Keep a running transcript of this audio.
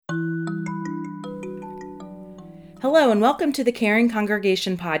Hello, and welcome to the Caring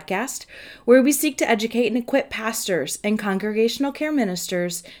Congregation podcast, where we seek to educate and equip pastors and congregational care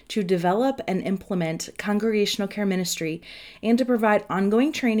ministers to develop and implement congregational care ministry and to provide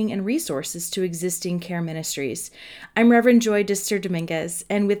ongoing training and resources to existing care ministries. I'm Reverend Joy Dister Dominguez,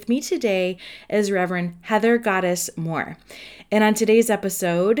 and with me today is Reverend Heather Goddess Moore. And on today's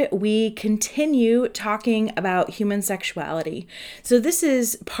episode, we continue talking about human sexuality. So this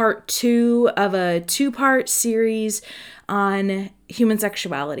is part 2 of a 2-part series on human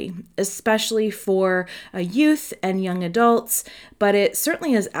sexuality, especially for youth and young adults, but it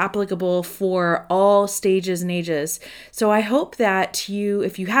certainly is applicable for all stages and ages. So I hope that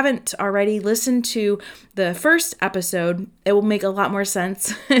if you haven't already listened to the first episode, it will make a lot more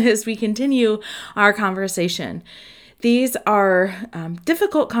sense as we continue our conversation. These are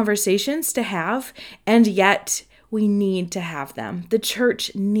difficult conversations to have, and yet we need to have them. The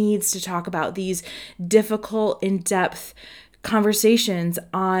church needs to talk about these difficult, in-depth conversations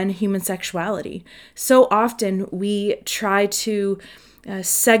on human sexuality. So often we try to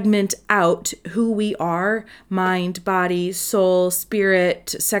segment out who we are: mind, body, soul,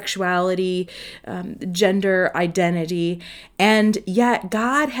 spirit, sexuality, gender identity. And yet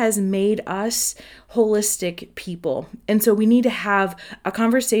God has made us holistic people. And so we need to have a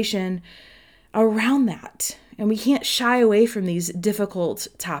conversation around that. And we can't shy away from these difficult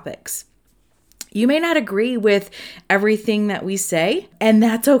topics. You may not agree with everything that we say, and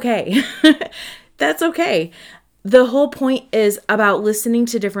that's okay. That's okay. The whole point is about listening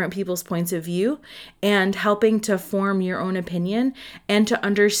to different people's points of view and helping to form your own opinion and to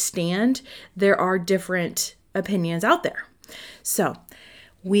understand there are different opinions out there. So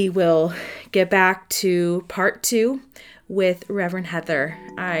we will get back to part 2 with Reverend Heather.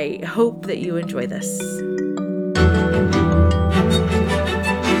 I hope that you enjoy this.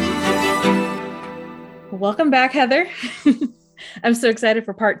 Welcome back, Heather. I'm so excited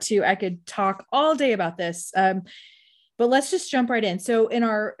for part 2. I could talk all day about this, but let's just jump right in. So in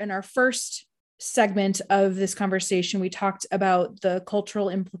our first segment of this conversation, we talked about the cultural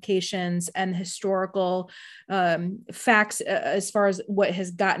implications and historical facts as far as what has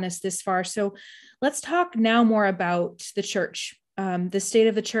gotten us this far. So let's talk now more about the church, the state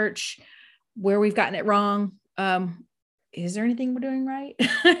of the church, where we've gotten it wrong. Is there anything we're doing right?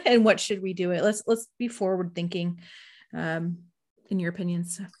 And what should we do it? Let's be forward thinking, in your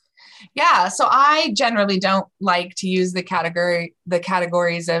opinions. Yeah. So I generally don't like to use the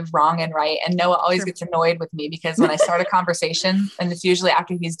categories of wrong and right. And Noah always gets annoyed with me because when I start a conversation, and it's usually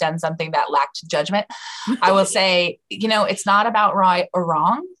after he's done something that lacked judgment, I will say, it's not about right or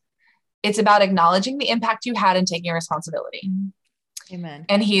wrong. It's about acknowledging the impact you had and taking responsibility. Amen.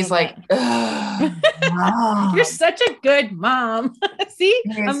 And he's like, you're such a good mom. See,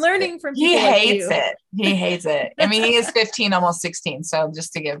 I'm learning from people. He hates it. He hates it. I mean, he is 15, almost 16. So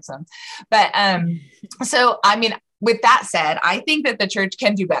just to give some, but, so, I mean, with that said, I think that the church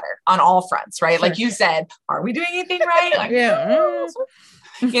can do better on all fronts, right? Sure. Like you said, are we doing anything right? Like, yeah.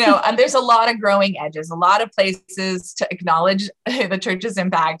 And there's a lot of growing edges, a lot of places to acknowledge the church's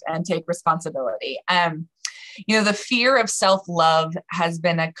impact and take responsibility. The fear of self-love has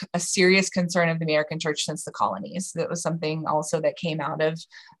been a serious concern of the American church since the colonies. That was something also that came out of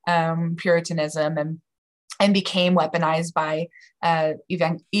Puritanism and became weaponized by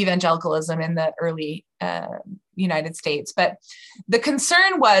evangelicalism in the early United States. But the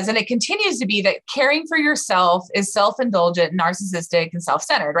concern was, and it continues to be, that caring for yourself is self-indulgent, narcissistic, and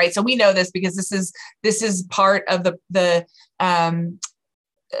self-centered, right? So we know this because this is part of the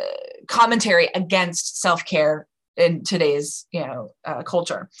commentary against self-care in today's,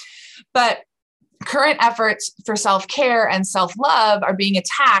 culture. But current efforts for self-care and self-love are being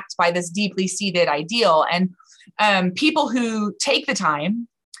attacked by this deeply seated ideal. And people who take the time,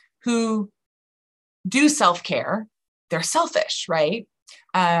 who do self-care, they're selfish, right?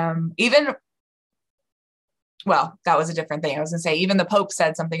 Well, that was a different thing. I was going to say, even the Pope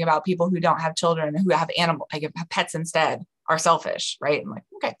said something about people who don't have children, who have pets instead, are selfish, right? I'm like,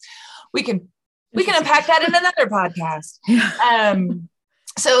 okay, we can unpack that in another podcast.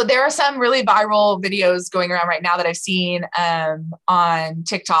 So there are some really viral videos going around right now that I've seen on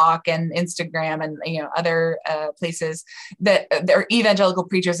TikTok and Instagram and other places that there are evangelical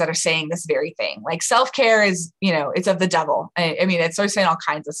preachers that are saying this very thing. Like, self-care is, it's of the devil. I mean, it's sort of saying all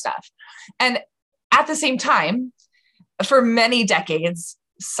kinds of stuff. And at the same time, for many decades,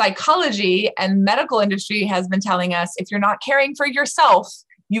 psychology and medical industry has been telling us, if you're not caring for yourself,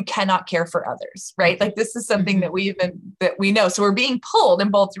 you cannot care for others, right? Like, this is something that we know. So we're being pulled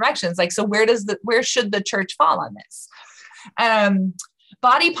in both directions. Like, so where should the church fall on this?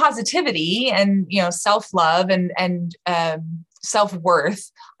 body positivity and, self-love and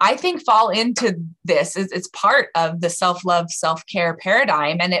self-worth, I think fall into this. It's part of the self-love, self-care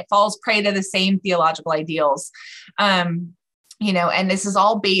paradigm, and it falls prey to the same theological ideals. And this is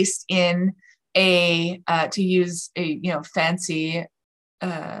all based in to use a, fancy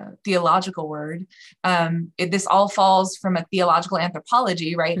theological word. This all falls from a theological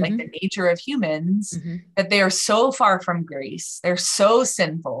anthropology, right? Like the nature of humans, that they are so far from grace. They're so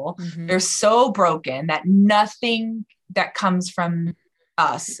sinful. They're so broken that nothing that comes from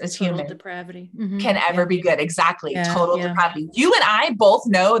us as total humans depravity can ever be good. Exactly. Total depravity. You and I both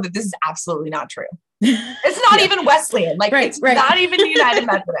know that this is absolutely not true. It's not even Wesleyan. Like it's not even the United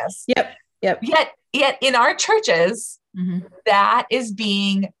Methodist. Yep. Yet in our churches, that is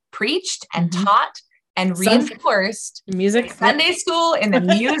being preached and taught and reinforced music, in Sunday school, in the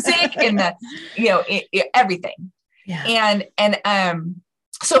music, in the, everything. Yeah. And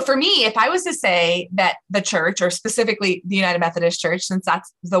so for me, if I was to say that the church, or specifically the United Methodist Church, since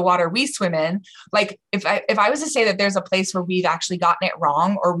that's the water we swim in, like if I was to say that there's a place where we've actually gotten it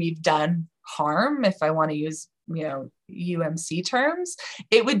wrong, or we've done harm, if I want to use, UMC terms,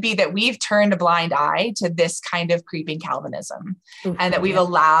 it would be that we've turned a blind eye to this kind of creeping Calvinism, and that we've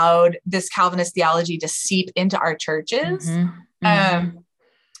allowed this Calvinist theology to seep into our churches. And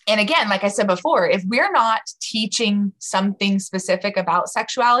again, like I said before, if we're not teaching something specific about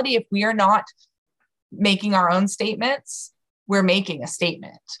sexuality, if we are not making our own statements, we're making a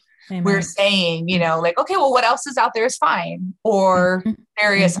statement. Amen. We're saying, like, okay, well, what else is out there is fine, or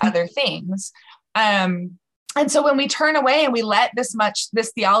various other things. And so when we turn away and we let this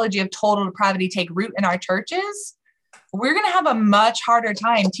theology of total depravity take root in our churches, we're going to have a much harder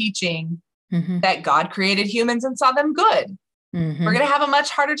time teaching that God created humans and saw them good. We're going to have a much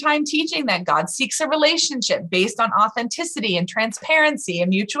harder time teaching that God seeks a relationship based on authenticity and transparency and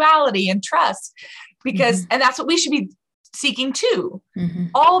mutuality and trust, because, and that's what we should be seeking too,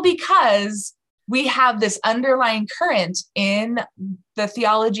 all because we have this underlying current in the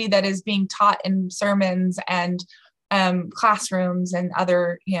theology that is being taught in sermons and classrooms and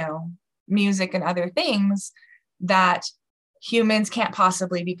other, music and other things, that humans can't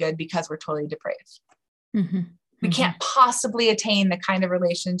possibly be good because we're totally depraved. We can't possibly attain the kind of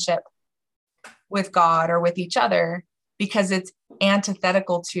relationship with God or with each other because it's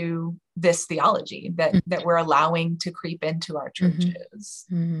antithetical to this theology that we're allowing to creep into our churches.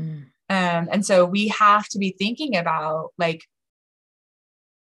 And so we have to be thinking about, like,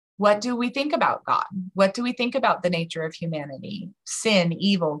 what do we think about God? What do we think about the nature of humanity, sin,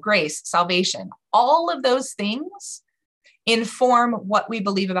 evil, grace, salvation? All of those things inform what we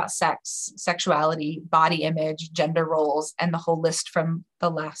believe about sex, sexuality, body image, gender roles, and the whole list from the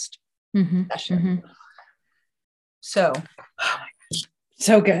last session. So,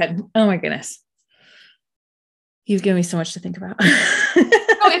 so good. Oh my goodness. You've given me so much to think about. So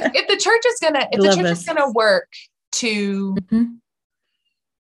if the church is gonna work to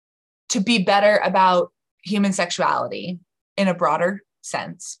be better about human sexuality in a broader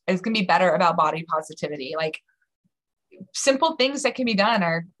sense, it's gonna be better about body positivity. Like, simple things that can be done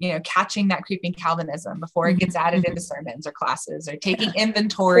are, catching that creeping Calvinism before it gets added into sermons or classes, or taking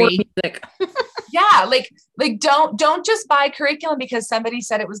inventory. Yeah. Like don't just buy curriculum because somebody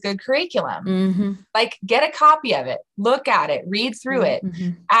said it was good curriculum. Like, get a copy of it, look at it, read through it,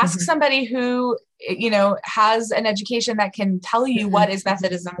 ask somebody who, has an education that can tell you what is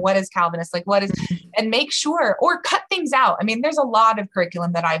Methodism, what is Calvinist, like what is, and make sure, or cut things out. I mean, there's a lot of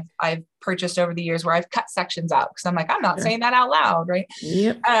curriculum that I've purchased over the years where I've cut sections out because I'm like, I'm not saying that out loud. Right.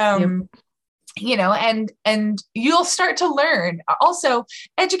 And you'll start to learn. Also,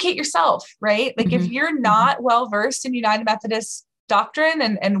 educate yourself, right? Like, if you're not well-versed in United Methodist doctrine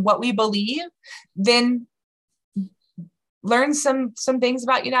and what we believe, then learn some things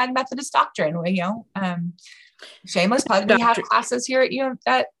about United Methodist doctrine. Shameless plug, we have classes here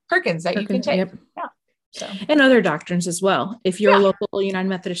at Perkins that you can take. Yeah. So. And other doctrines as well. If your local United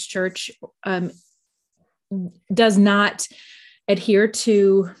Methodist church does not adhere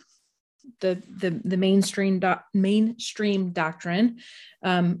to the mainstream doctrine,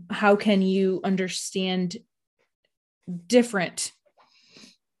 how can you understand different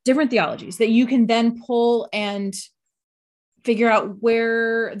theologies that you can then pull and figure out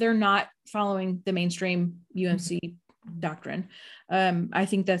where they're not following the mainstream UMC doctrine? I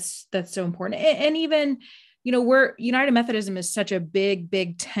think that's so important. And even, we're United Methodism is such a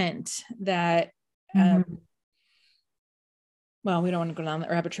big tent that, well, we don't want to go down that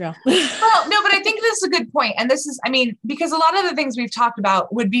rabbit trail. Well, no, but I think this is a good point. And this is, because a lot of the things we've talked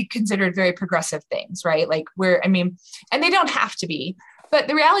about would be considered very progressive things, right? Like and they don't have to be, But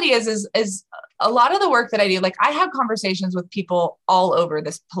the reality is a lot of the work that I do, like I have conversations with people all over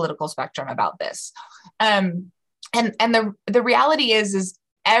this political spectrum about this. And the reality is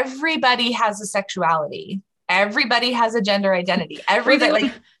everybody has a sexuality. Everybody has a gender identity. Everybody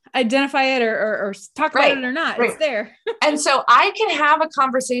like identify it or talk about it or not. Right. It's there. And so I can have a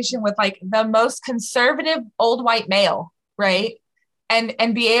conversation with like the most conservative old white male, right?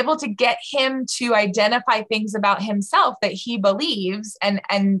 And be able to get him to identify things about himself that he believes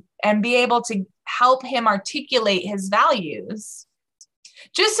and be able to help him articulate his values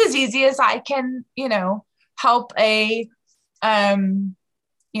just as easy as I can, help a,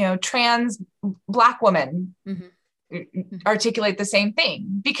 trans Black woman articulate the same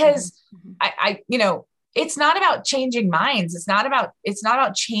thing, because I it's not about changing minds. It's not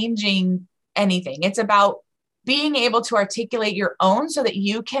about changing anything. It's about being able to articulate your own so that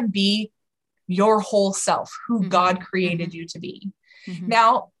you can be your whole self, who God created you to be.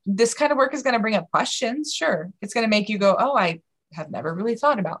 Now, this kind of work is going to bring up questions. Sure. It's going to make you go, oh, I have never really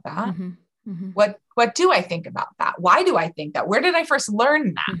thought about that. What do I think about that? Why do I think that? Where did I first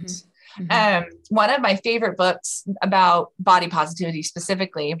learn that? One of my favorite books about body positivity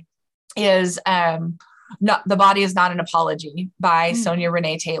specifically is The Body is Not an Apology by Sonia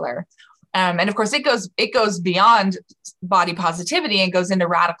Renee Taylor. And of course it goes beyond body positivity and goes into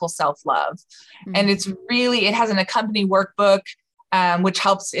radical self-love. And it has an accompanying workbook, which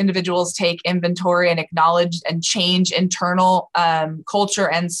helps individuals take inventory and acknowledge and change internal culture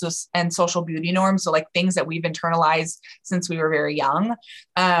and social beauty norms. So like things that we've internalized since we were very young.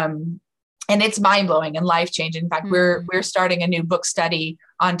 And it's mind-blowing and life-changing. In fact, we're starting a new book study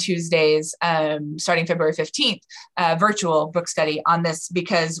on Tuesdays, starting February 15th, virtual book study on this,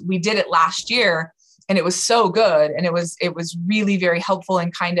 because we did it last year and it was so good. And it was really very helpful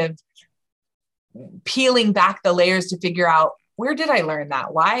in kind of peeling back the layers to figure out, where did I learn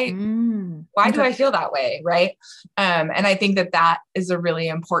that? Why do I feel that way? Right. And I think that is a really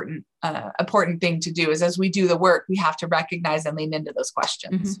important thing to do, is as we do the work, we have to recognize and lean into those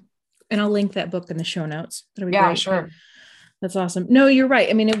questions. And I'll link that book in the show notes. That'll be great. Yeah, sure. That's awesome. No, you're right.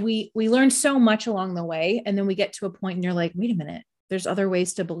 I mean, we learn so much along the way, and then we get to a point and you're like, wait a minute, there's other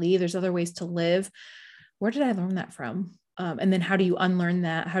ways to believe. There's other ways to live. Where did I learn that from? And then how do you unlearn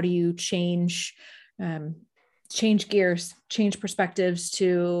that? How do you change gears, change perspectives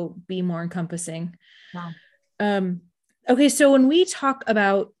to be more encompassing? Wow. Okay. So when we talk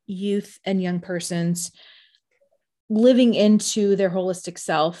about youth and young persons living into their holistic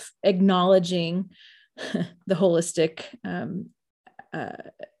self, acknowledging the holistic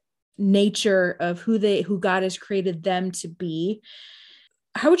nature of who God has created them to be,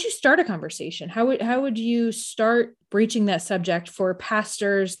 how would you start a conversation? How would you start breaching that subject for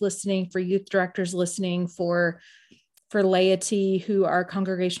pastors listening, for youth directors listening, for laity who are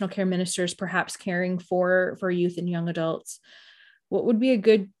congregational care ministers, perhaps caring for youth and young adults? What would be a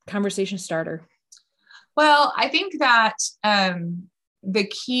good conversation starter? Well, I think that the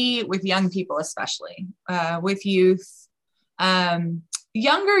key with young people, especially with youth,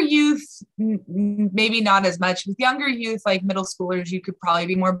 younger youth, maybe not as much. With younger youth, like middle schoolers, you could probably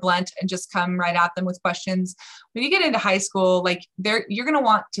be more blunt and just come right at them with questions. When you get into high school, like you're going to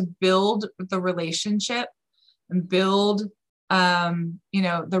want to build the relationship and build,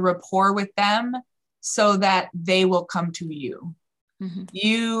 the rapport with them so that they will come to you.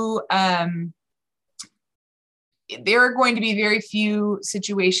 There are going to be very few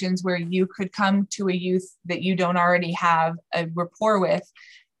situations where you could come to a youth that you don't already have a rapport with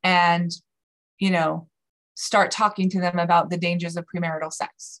and, start talking to them about the dangers of premarital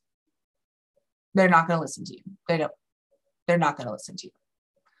sex. They're not going to listen to you. They're not going to listen to you.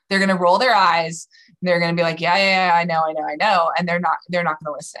 They're going to roll their eyes. They're going to be like, yeah, I know. And they're not going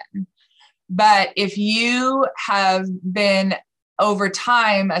to listen. But if you have been over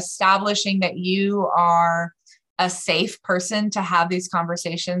time establishing that you are a safe person to have these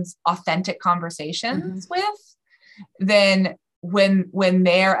conversations, authentic conversations with, then when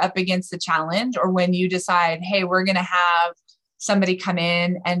they're up against the challenge, or when you decide, hey, we're going to have somebody come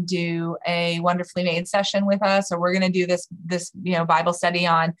in and do a Wonderfully Made session with us, or we're going to do this Bible study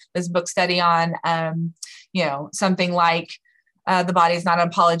on this book study on, something like The Body is Not an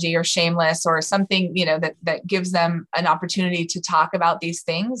Apology or Shameless, or something, that gives them an opportunity to talk about these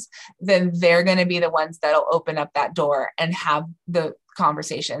things, then they're going to be the ones that'll open up that door and have the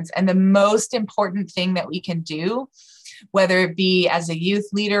conversations. And the most important thing that we can do, whether it be as a youth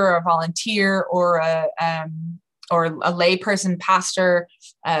leader or a volunteer or a lay person, pastor,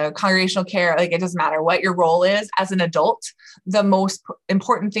 congregational care, like it doesn't matter what your role is as an adult, the most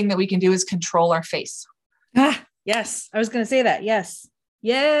important thing that we can do is control our face. Yes. I was going to say that. Yes.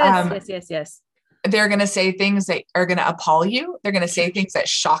 Yes, yes, yes, yes. They're going to say things that are going to appall you. They're going to say things that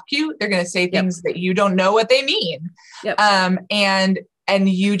shock you. They're going to say things that you don't know what they mean. Yep. And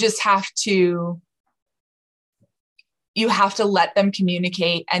you just have to let them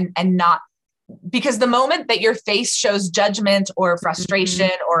communicate and not, because the moment that your face shows judgment or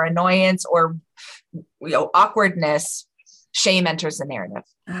frustration or annoyance or, awkwardness, shame enters the narrative.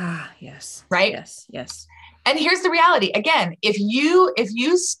 Yes. Right. Yes. Yes. And here's the reality. Again, if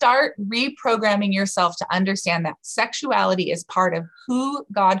you start reprogramming yourself to understand that sexuality is part of who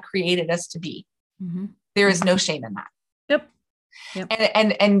God created us to be, there is no shame in that. Yep.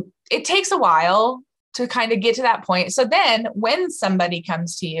 And it takes a while to kind of get to that point. So then when somebody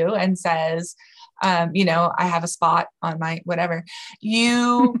comes to you and says, I have a spot on my whatever,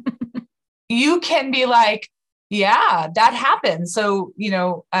 you can be like, yeah, that happened. So,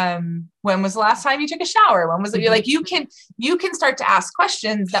 when was the last time you took a shower? When was it? You're like, you can start to ask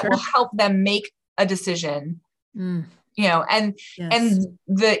questions that will help them make a decision, and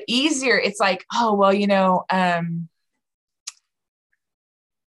the easier it's like, oh, well,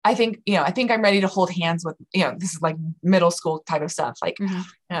 I think I'm ready to hold hands with, this is like middle school type of stuff. Like,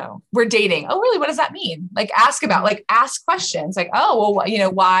 we're dating. Oh, really? What does that mean? Like ask questions like, oh,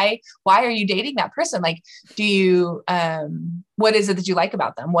 well, why are you dating that person? Like, do you, what is it that you like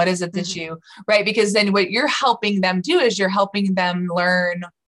about them? What is it that you, right? Because then what you're helping them do is you're helping them learn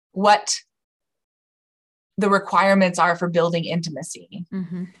what the requirements are for building intimacy.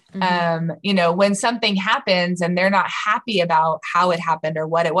 When something happens and they're not happy about how it happened or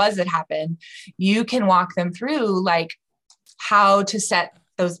what it was that happened, you can walk them through like how to set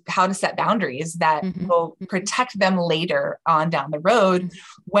boundaries that will protect them later on down the road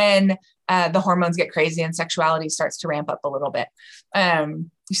when the hormones get crazy and sexuality starts to ramp up a little bit.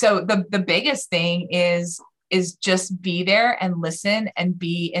 So the biggest thing is just be there and listen and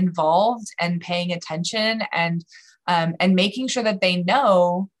be involved and paying attention and making sure that they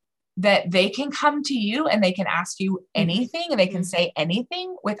know that they can come to you and they can ask you anything and they can say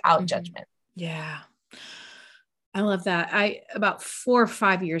anything without judgment. Yeah. I love that. About 4 or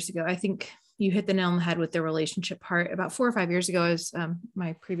 5 years ago, I think you hit the nail on the head with the relationship part. About 4 or 5 years ago, I was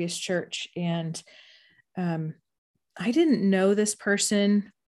my previous church, and I didn't know this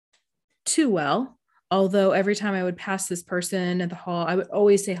person too well. Although every time I would pass this person at the hall, I would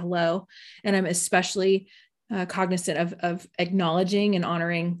always say hello. And I'm especially cognizant of acknowledging and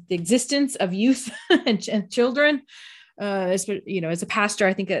honoring the existence of youth and children. As a pastor,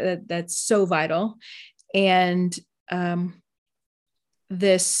 I think that's so vital. And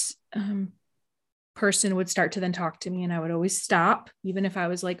this person would start to then talk to me, and I would always stop, even if I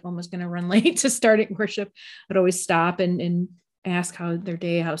was like almost going to run late to starting worship. I'd always stop and ask how their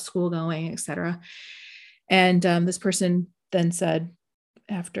day, how's school going, etc. And this person then said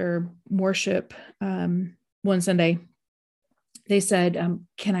after worship one Sunday, they said,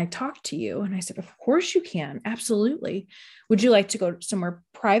 can I talk to you? And I said, of course you can. Absolutely. Would you like to go somewhere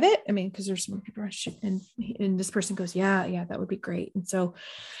private? I mean, because there's some people, and this person goes, yeah, that would be great. And so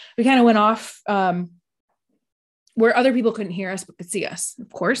we kind of went off where other people couldn't hear us, but could see us, of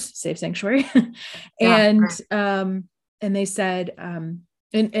course, safe sanctuary. And they said,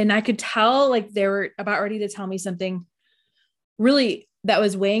 and I could tell like they were about ready to tell me something really that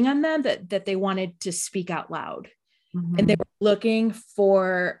was weighing on them, that they wanted to speak out loud. And they were looking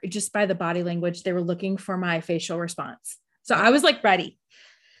for, just by the body language, they were looking for my facial response. So I was like ready.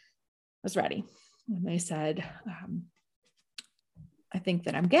 I was ready. And they said, I think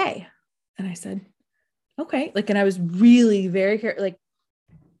that I'm gay. And I said, okay. Like, and I was really very careful, like,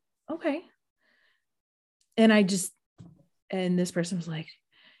 okay. And and this person was like,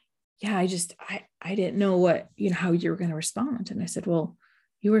 yeah, I didn't know what, how you were going to respond. And I said, well,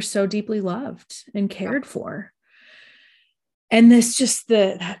 you were so deeply loved and cared for. And this just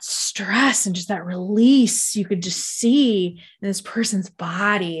that stress and just that release, you could just see in this person's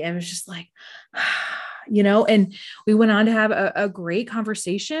body. It was just like, and we went on to have a great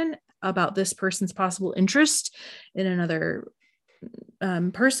conversation about this person's possible interest in another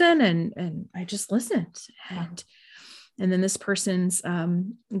person. And I just listened. And then this person's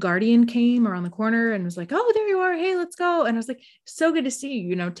guardian came around the corner and was like, oh, there you are. Hey, let's go. And I was like, so good to see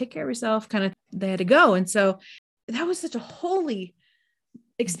you, take care of yourself. Kind of, they had to go. And so that was such a holy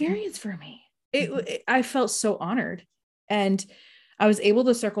experience for me. I felt so honored. And I was able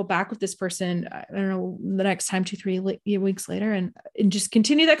to circle back with this person, I don't know, the next time, 2-3 weeks later, and just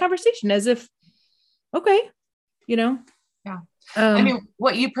continue that conversation as if, okay, Yeah. I mean,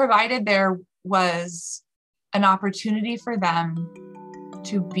 what you provided there was an opportunity for them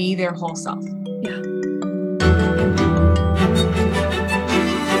to be their whole self. Yeah.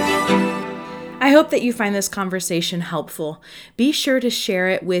 hope that you find this conversation helpful. Be sure to share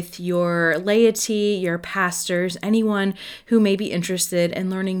it with your laity, your pastors, anyone who may be interested in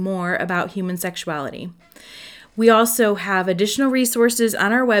learning more about human sexuality. We also have additional resources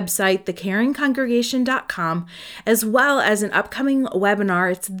on our website, thecaringcongregation.com, as well as an upcoming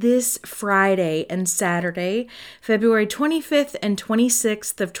webinar. It's this Friday and Saturday, February 25th and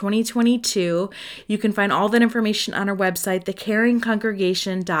 26th of 2022. You can find all that information on our website,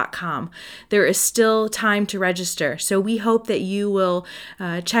 thecaringcongregation.com. There is still time to register, so we hope that you will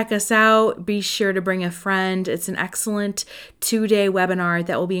check us out. Be sure to bring a friend. It's an excellent 2-day webinar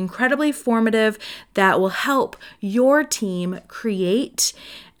that will be incredibly formative, that will help your team create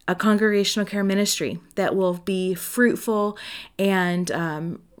a congregational care ministry that will be fruitful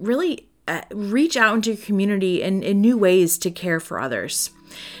and really reach out into your community in new ways to care for others.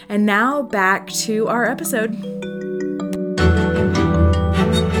 And now back to our episode.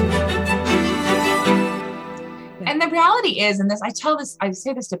 And the reality is, and I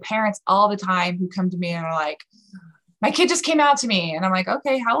say this to parents all the time who come to me and are like, my kid just came out to me. And I'm like,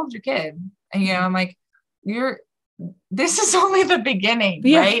 okay, how old's your kid? And, I'm like, this is only the beginning,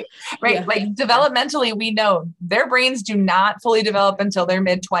 right? Right. Yeah. Like developmentally, we know their brains do not fully develop until their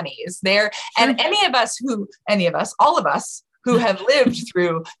mid-20s. And all of us who have lived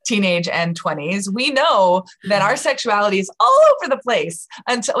through teenage and 20s, we know that our sexuality is all over the place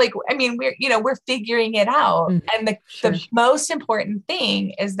until we're figuring it out. And the most important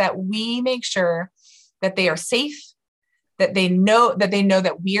thing is that we make sure that they are safe, that they know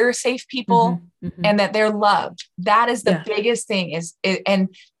that we're safe people, and that they're loved. That is the biggest thing and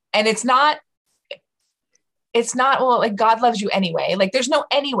it's not, well, like God loves you anyway. Like there's no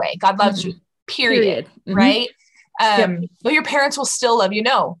anyway, God loves you, period. Right. Well, your parents will still love you.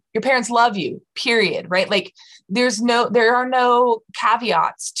 No, your parents love you, period. Right. Like there are no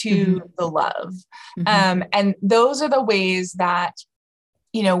caveats to the love. And those are the ways that,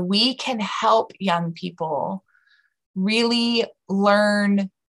 we can help young people really learn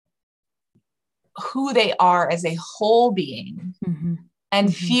who they are as a whole being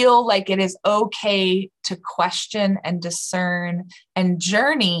and feel like it is okay to question and discern and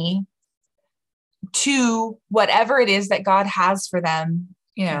journey to whatever it is that God has for them,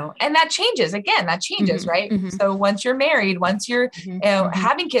 and that changes, right? So once you're married, once you're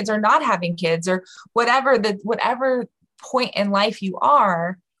having kids or not having kids or whatever point in life you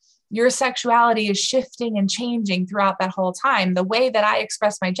are, your sexuality is shifting and changing throughout that whole time. The way that I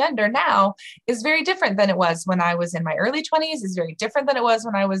express my gender now is very different than it was when I was in my early 20s, is very different than it was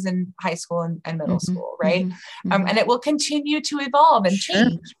when I was in high school and middle school. Right. And it will continue to evolve and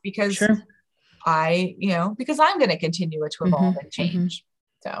change because I'm going to continue to evolve and change.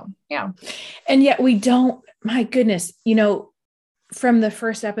 So, yeah. And yet we don't, my goodness, from the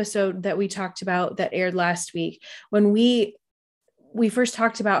first episode that we talked about that aired last week, when we first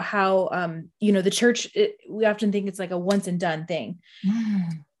talked about how, the church, we often think it's like a once and done thing.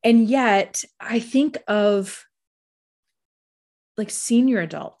 And yet I think of like senior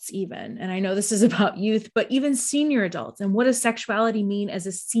adults even, and I know this is about youth, but even senior adults, and what does sexuality mean as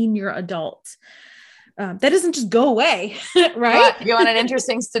a senior adult? That doesn't just go away, right? You want an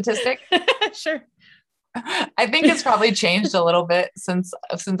interesting statistic? Sure. I think it's probably changed a little bit since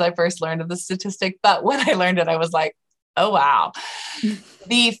I first learned of the statistic, but when I learned it, I was like, oh, wow.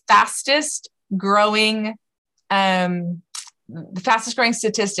 The fastest growing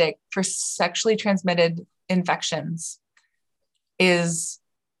statistic for sexually transmitted infections is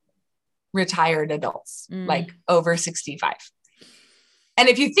retired adults, like over 65. And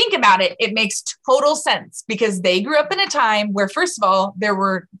if you think about it, it makes total sense because they grew up in a time where, first of all, there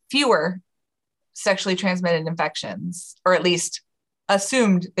were fewer sexually transmitted infections, or at least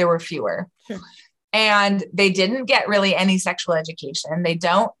assumed there were fewer. Sure. And they didn't get really any sexual education. They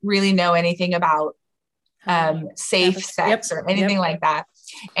don't really know anything about safe sex or anything like that.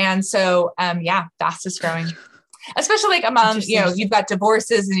 And so, fastest growing, especially like among, you've got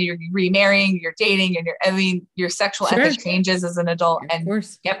divorces and you're remarrying, you're dating, and your sexual ethic changes as an adult. Of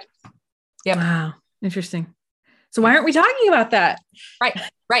course. Yep. Wow. Interesting. So why aren't we talking about that? Right.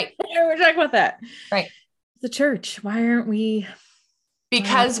 Why aren't we talking about that? Right. The church. Why aren't we?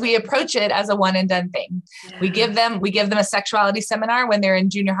 Because we approach it as a one and done thing. Yeah. We give them a sexuality seminar when they're in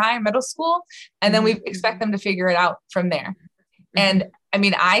junior high or middle school, and then we expect them to figure it out from there. And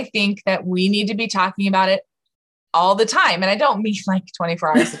I think that we need to be talking about it all the time. And I don't mean like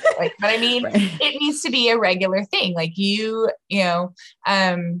 24 hours a day, but I mean, it needs to be a regular thing. Like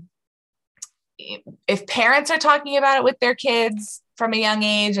if parents are talking about it with their kids from a young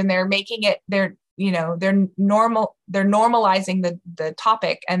age and they're making it, they're they're normalizing the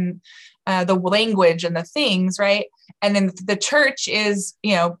topic and the language and the things, right? And then the church is,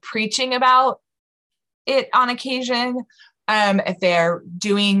 preaching about it on occasion. If they're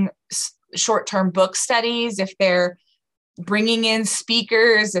doing short-term book studies, if they're bringing in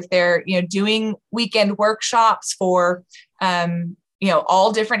speakers, if they're, doing weekend workshops for,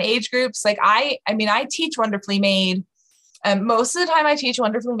 all different age groups. Like I teach Wonderfully Made. Most of the time I teach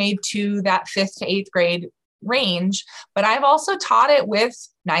Wonderfully Made to that 5th to 8th grade range, but I've also taught it with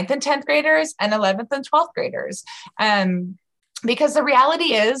 9th and 10th graders and 11th and 12th graders. Because the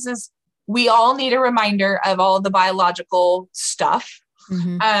reality is we all need a reminder of all the biological stuff.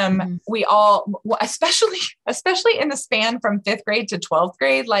 We all, especially in the span from 5th grade to 12th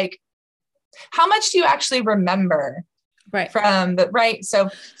grade, like how much do you actually remember? Right. From the, right. So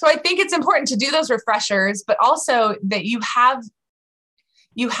I think it's important to do those refreshers, but also that you have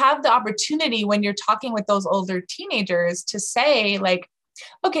the opportunity when you're talking with those older teenagers to say like,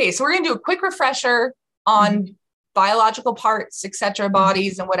 okay, so we're going to do a quick refresher on biological parts, et cetera,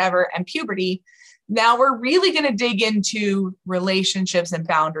 bodies and whatever, and puberty. Now we're really going to dig into relationships and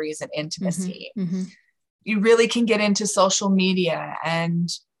boundaries and intimacy. You really can get into social media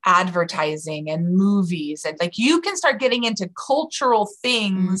and advertising and movies. And like, you can start getting into cultural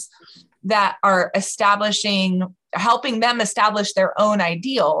things that are helping them establish their own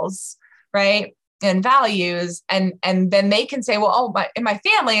ideals, right? And values. And then they can say, well, in my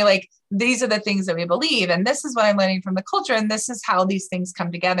family, like, these are the things that we believe. And this is what I'm learning from the culture. And this is how these things come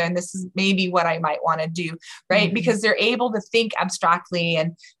together. And this is maybe what I might want to do. Right. Because they're able to think abstractly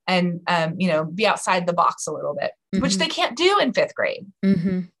and be outside the box a little bit, which they can't do in 5th grade.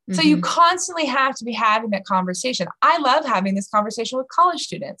 So you constantly have to be having that conversation. I love having this conversation with college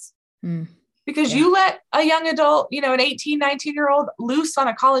students because you let a young adult, an 18, 19-year-old loose on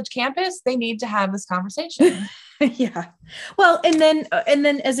a college campus, they need to have this conversation. Yeah. Well, and then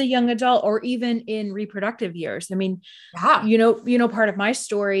as a young adult or even in reproductive years, I mean, part of my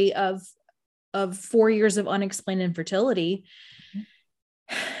story of 4 years of unexplained infertility.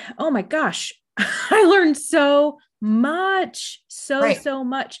 Oh my gosh. I learned so much, so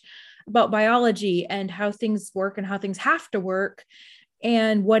much about biology and how things work and how things have to work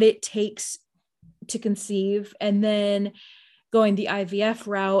and what it takes to conceive, and then going the IVF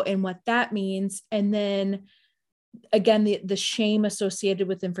route and what that means. And then again, the shame associated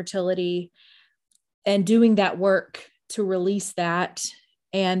with infertility and doing that work to release that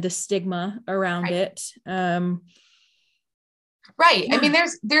and the stigma around it. Right. Yeah. I mean,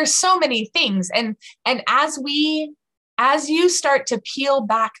 there's so many things. And as you start to peel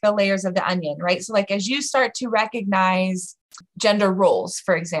back the layers of the onion, right? So like, as you start to recognize gender roles,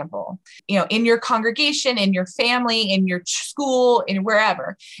 for example, in your congregation, in your family, in your school, in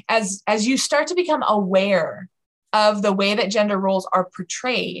wherever, as you start to become aware of the way that gender roles are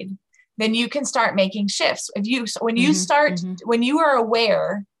portrayed, then you can start making shifts. When you are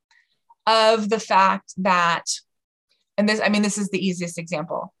aware of the fact that, and this is the easiest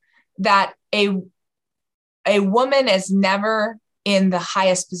example, that a woman is never in the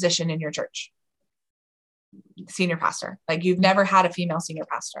highest position in your church, senior pastor, like you've never had a female senior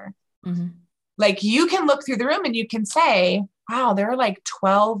pastor. Like you can look through the room and you can say, wow, there are like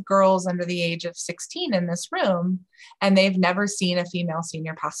 12 girls under the age of 16 in this room, and they've never seen a female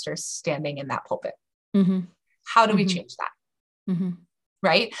senior pastor standing in that pulpit. How do we change that?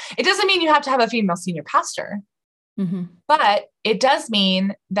 Right? It doesn't mean you have to have a female senior pastor, but it does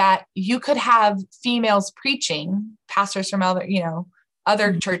mean that you could have females preaching, pastors from other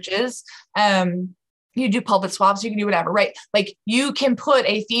churches. You do pulpit swaps, you can do whatever, right? Like you can put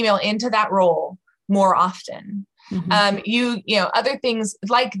a female into that role more often. Other things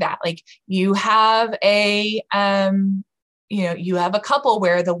like that. Like you have you have a couple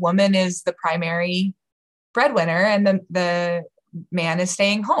where the woman is the primary breadwinner and the man is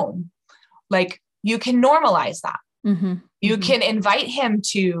staying home. Like you can normalize that. You can invite him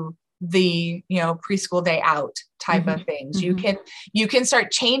to the, preschool day out type of things. You can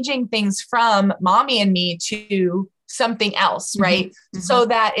start changing things from mommy and me to something else, right? So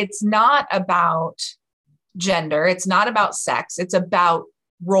that it's not about gender. It's not about sex. It's about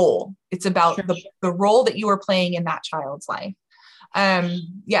role. It's about the role that you are playing in that child's life.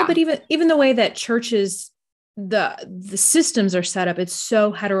 But even the way that churches, the systems are set up, it's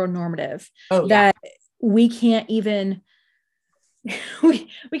so heteronormative that we can't even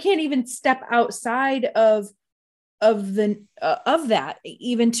step outside of that,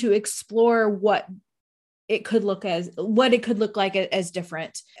 even to explore what it could look like as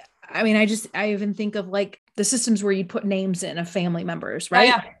different. I mean, I even think of like the systems where you put names in of family members,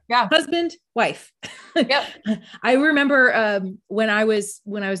 right? Yeah. Husband, wife. Yep. I remember when I was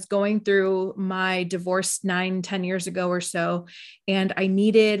going through my divorce 9-10 years ago or so, and I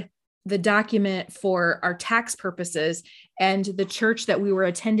needed the document for our tax purposes, and the church that we were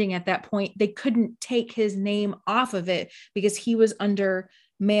attending at that point, they couldn't take his name off of it because he was under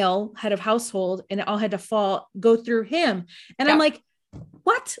male head of household, and it all had to go through him. And I'm like,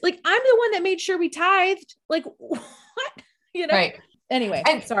 what? Like, I'm the one that made sure we tithed. Like, what? Right. Anyway,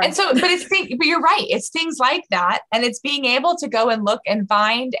 sorry. And so, but you're right. It's things like that. And it's being able to go and look and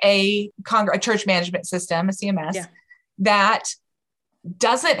find a church management system, a CMS, that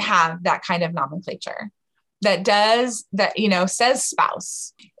doesn't have that kind of nomenclature, that says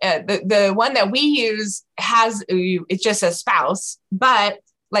spouse. The one that we use it just says spouse, but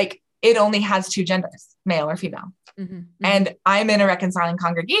like it only has 2 genders, male or female. Mm-hmm, mm-hmm. And I'm in a reconciling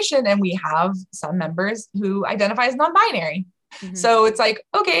congregation, and we have some members who identify as non-binary. Mm-hmm. So it's like,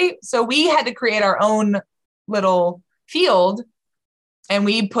 okay, so we had to create our own little field, and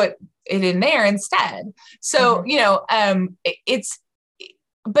we put it in there instead. So,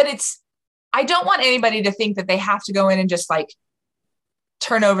 I don't want anybody to think that they have to go in and just like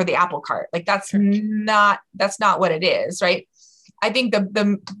turn over the apple cart. Like that's not what it is. Right. I think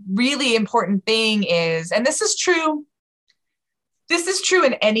the really important thing is, and this is true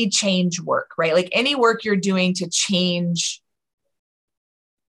in any change work, right? Like any work you're doing to change,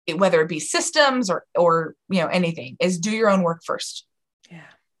 whether it be systems or anything, is do your own work first. Yeah.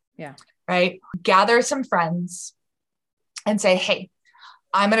 Yeah. Right. Gather some friends and say, hey,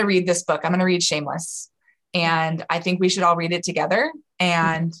 I'm going to read this book. I'm going to read Shameless. And I think we should all read it together.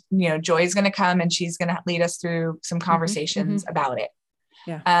 And, Joy's going to come and she's going to lead us through some conversations about it.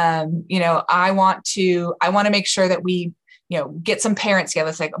 Yeah. I want to make sure that we, get some parents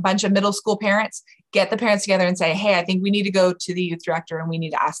together. It's like a bunch of middle school parents, get the parents together and say, hey, I think we need to go to the youth director and we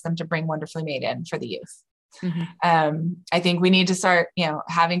need to ask them to bring Wonderfully Made in for the youth. Mm-hmm. I think we need to start,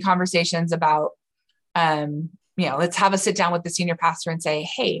 having conversations about, let's have a sit down with the senior pastor and say,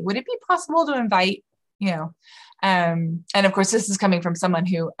 hey, would it be possible to invite, and of course, this is coming from someone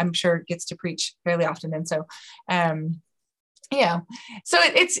who I'm sure gets to preach fairly often. And so, so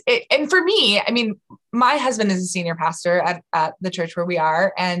and for me, I mean, my husband is a senior pastor at the church where we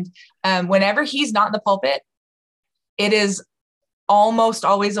are. And whenever he's not in the pulpit, it is almost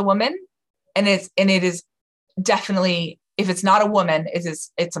always a woman. And it is definitely, if it's not a woman,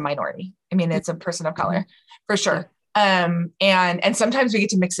 it's a minority. I mean, it's a person of color for sure. And sometimes we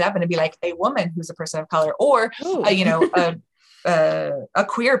get to mix it up and it'd be like a woman who's a person of color, or a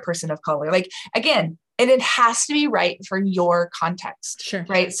queer person of color. Like, again, and it has to be right for your context. Sure.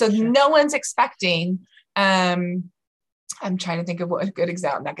 Right. So no one's expecting, I'm trying to think of what a good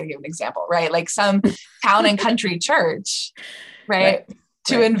example. I'm not going to give an example, right? Like some town and country church, right.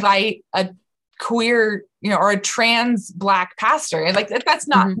 To invite a queer, or a trans Black pastor. And like, that's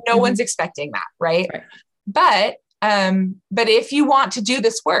not, no one's expecting that. Right. But if you want to do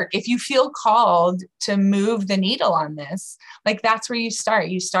this work, if you feel called to move the needle on this, like that's where you start.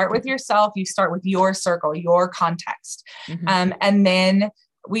 You start with yourself, you start with your circle, your context. And then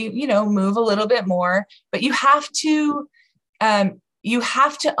we, move a little bit more, but you have to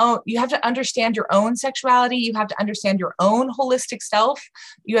understand your own sexuality. You have to understand your own holistic self.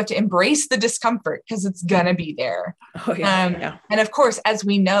 You have to embrace the discomfort because it's going to be there. Oh, yeah. And of course, as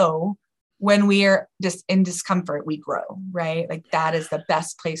we know, when we are just in discomfort, we grow, right? Like that is the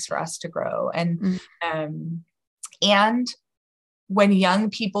best place for us to grow. And when young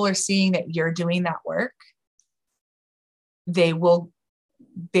people are seeing that you're doing that work, they will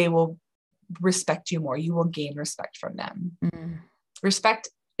respect you more. You will gain respect from them. Respect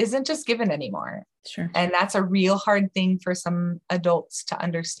isn't just given anymore. Sure. And that's a real hard thing for some adults to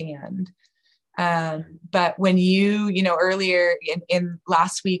understand. But when earlier in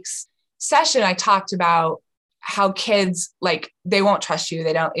last week's session, I talked about how kids, like, they won't trust you.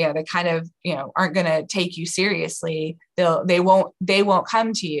 They don't, they kind of, aren't going to take you seriously. They won't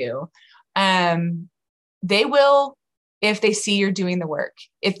come to you. They will, if they see you're doing the work.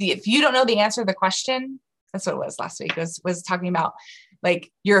 If you don't know the answer to the question, that's what it was last week, was talking about,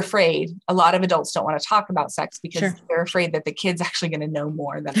 like, you're afraid. A lot of adults don't want to talk about sex because they're afraid that the kid's actually going to know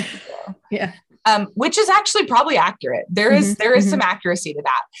more than they do. Yeah. Which is actually probably accurate. There is some accuracy to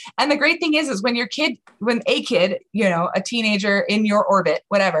that. And the great thing is when a kid, a teenager in your orbit,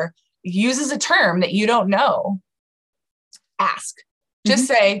 whatever, uses a term that you don't know, ask. Just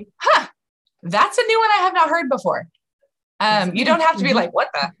say, that's a new one I have not heard before. You don't have to be like, what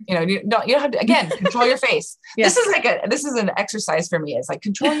the, you don't have to, again, control your face. Yes. This is an exercise for me. It's like,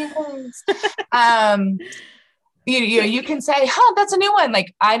 control your face. You can say, that's a new one.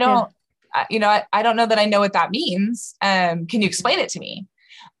 Like, I don't know that I know what that means. Can you explain it to me?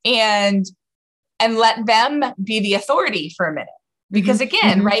 And let them be the authority for a minute. Because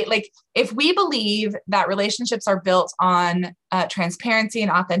again, right, like if we believe that relationships are built on transparency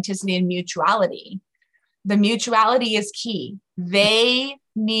and authenticity and mutuality, the mutuality is key. They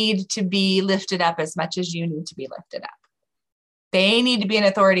need to be lifted up as much as you need to be lifted up. They need to be an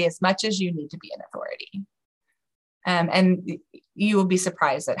authority as much as you need to be an authority. And you will be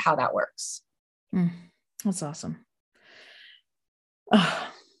surprised at how that works. That's awesome. Oh,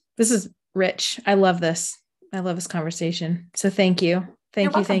 this is rich. I love this. I love this conversation. So thank you.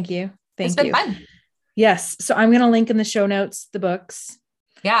 Thank you. Thank you. It's been fun. Yes. So I'm going to link in the show notes, the books.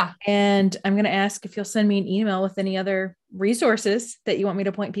 Yeah. And I'm going to ask if you'll send me an email with any other resources that you want me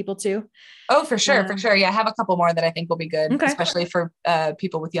to point people to. Oh, for sure. For sure. Yeah. I have a couple more that I think will be good, especially for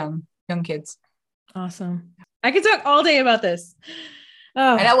people with young kids. Awesome. I could talk all day about this.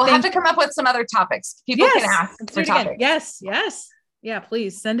 Oh, I know we'll have to come up with some other topics. People can ask for topics. Yes. Yes. Yeah.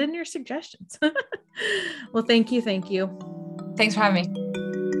 Please send in your suggestions. Well, thank you. Thank you. Thanks for having me.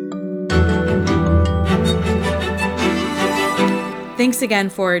 Thanks again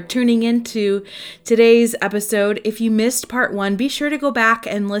for tuning in to today's episode. If you missed part 1, be sure to go back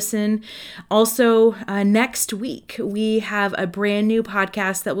and listen. Also, next week, we have a brand new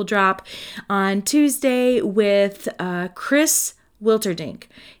podcast that will drop on Tuesday with Chris Wilterdink.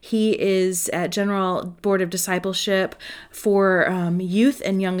 He is at General Board of Discipleship for youth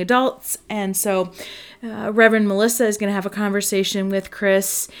and young adults. And so Reverend Melissa is going to have a conversation with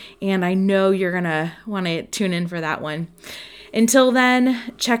Chris, and I know you're going to want to tune in for that one. Until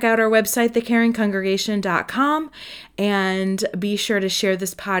then, check out our website, thecaringcongregation.com, and be sure to share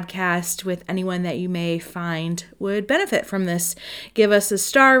this podcast with anyone that you may find would benefit from this. Give us a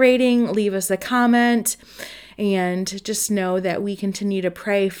star rating, leave us a comment, and just know that we continue to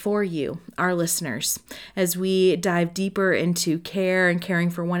pray for you, our listeners, as we dive deeper into care and caring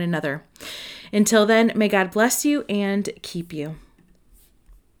for one another. Until then, may God bless you and keep you.